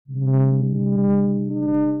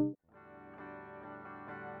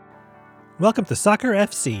Welcome to Soccer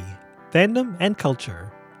FC, Fandom and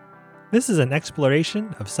Culture. This is an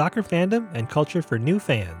exploration of soccer fandom and culture for new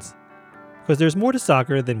fans, because there's more to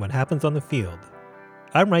soccer than what happens on the field.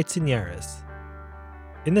 I'm Wrightson Yaris.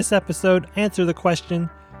 In this episode, I answer the question,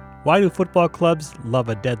 why do football clubs love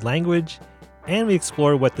a dead language? And we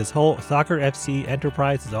explore what this whole Soccer FC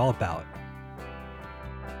enterprise is all about.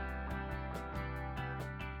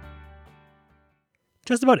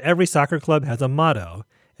 Just about every soccer club has a motto,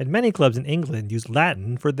 and many clubs in England use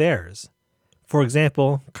Latin for theirs. For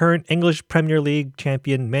example, current English Premier League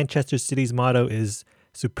champion Manchester City's motto is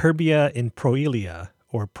Superbia in Proelia,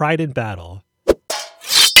 or Pride in Battle.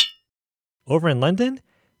 Over in London,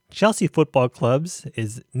 Chelsea Football Club's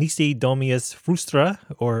is Nisi Dominus Frustra,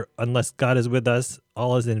 or Unless God is with us,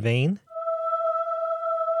 all is in vain.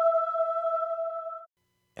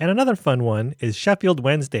 And another fun one is Sheffield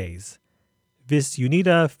Wednesday's Vis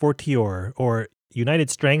Unita Fortior, or United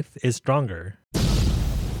Strength is Stronger.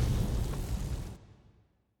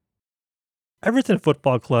 Everton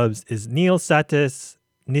Football Club's is Nil Satis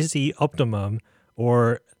Nisi Optimum,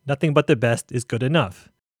 or Nothing but the best is good enough.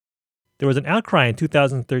 There was an outcry in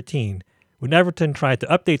 2013 when Everton tried to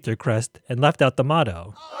update their crest and left out the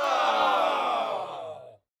motto.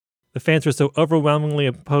 The fans were so overwhelmingly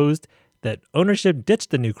opposed that ownership ditched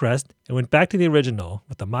the new crest and went back to the original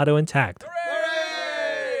with the motto intact. Hooray!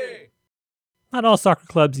 Not all soccer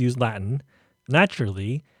clubs use Latin.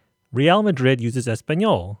 Naturally, Real Madrid uses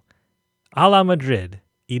Espanol. A la Madrid,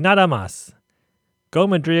 y nada más. Go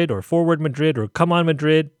Madrid or Forward Madrid or Come on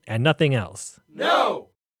Madrid and nothing else. No!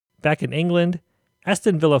 Back in England,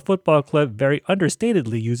 Aston Villa Football Club very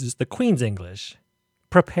understatedly uses the Queen's English.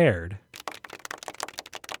 Prepared.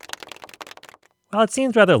 While it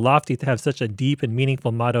seems rather lofty to have such a deep and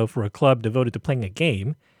meaningful motto for a club devoted to playing a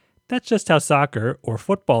game, that's just how soccer, or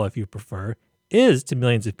football if you prefer, is to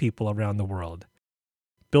millions of people around the world.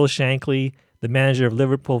 Bill Shankly, the manager of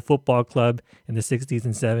Liverpool Football Club in the 60s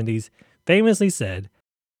and 70s, famously said,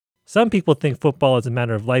 "Some people think football is a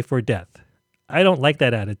matter of life or death. I don't like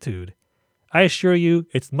that attitude. I assure you,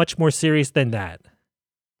 it's much more serious than that."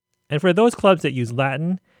 And for those clubs that use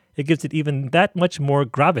Latin, it gives it even that much more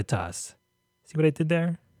gravitas. See what I did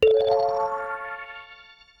there?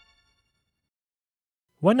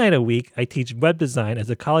 One night a week, I teach web design as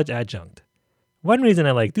a college adjunct. One reason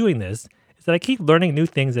I like doing this is that I keep learning new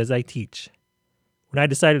things as I teach. When I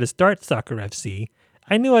decided to start Soccer FC,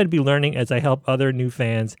 I knew I'd be learning as I help other new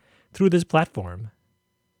fans through this platform.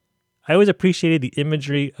 I always appreciated the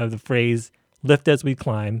imagery of the phrase, lift as we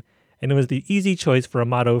climb, and it was the easy choice for a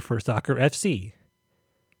motto for Soccer FC.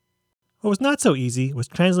 What was not so easy was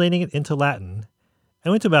translating it into Latin. I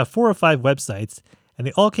went to about 4 or 5 websites, and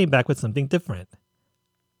they all came back with something different.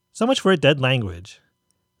 So much for a dead language.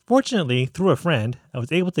 Fortunately, through a friend, I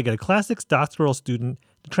was able to get a classics doctoral student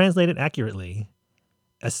to translate it accurately.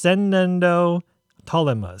 Ascendendo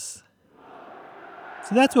Tolemus.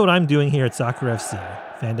 So that's what I'm doing here at Soccer FC,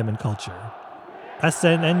 Fandom and Culture.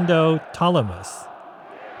 Ascendendo Tolemus.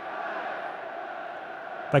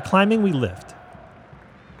 By climbing, we lift.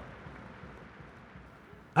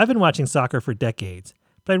 I've been watching soccer for decades,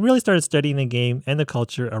 but I really started studying the game and the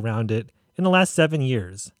culture around it in the last 7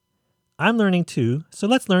 years. I'm learning too, so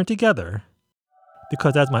let's learn together.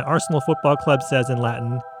 Because as my Arsenal Football Club says in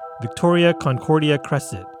Latin, Victoria Concordia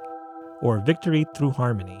Crescit, or victory through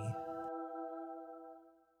harmony.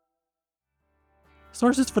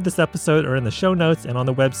 Sources for this episode are in the show notes and on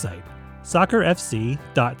the website,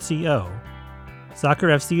 soccerfc.co. Soccer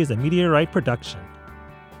FC is a Meteorite production.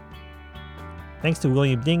 Thanks to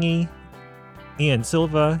William Dingy, Ian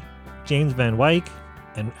Silva, James Van Wyk,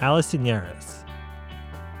 and Alison Yaris.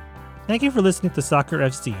 Thank you for listening to Soccer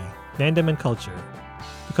FC, Fandom and Culture,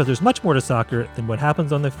 because there's much more to soccer than what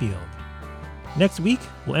happens on the field. Next week,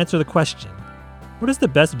 we'll answer the question, what is the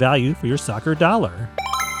best value for your soccer dollar?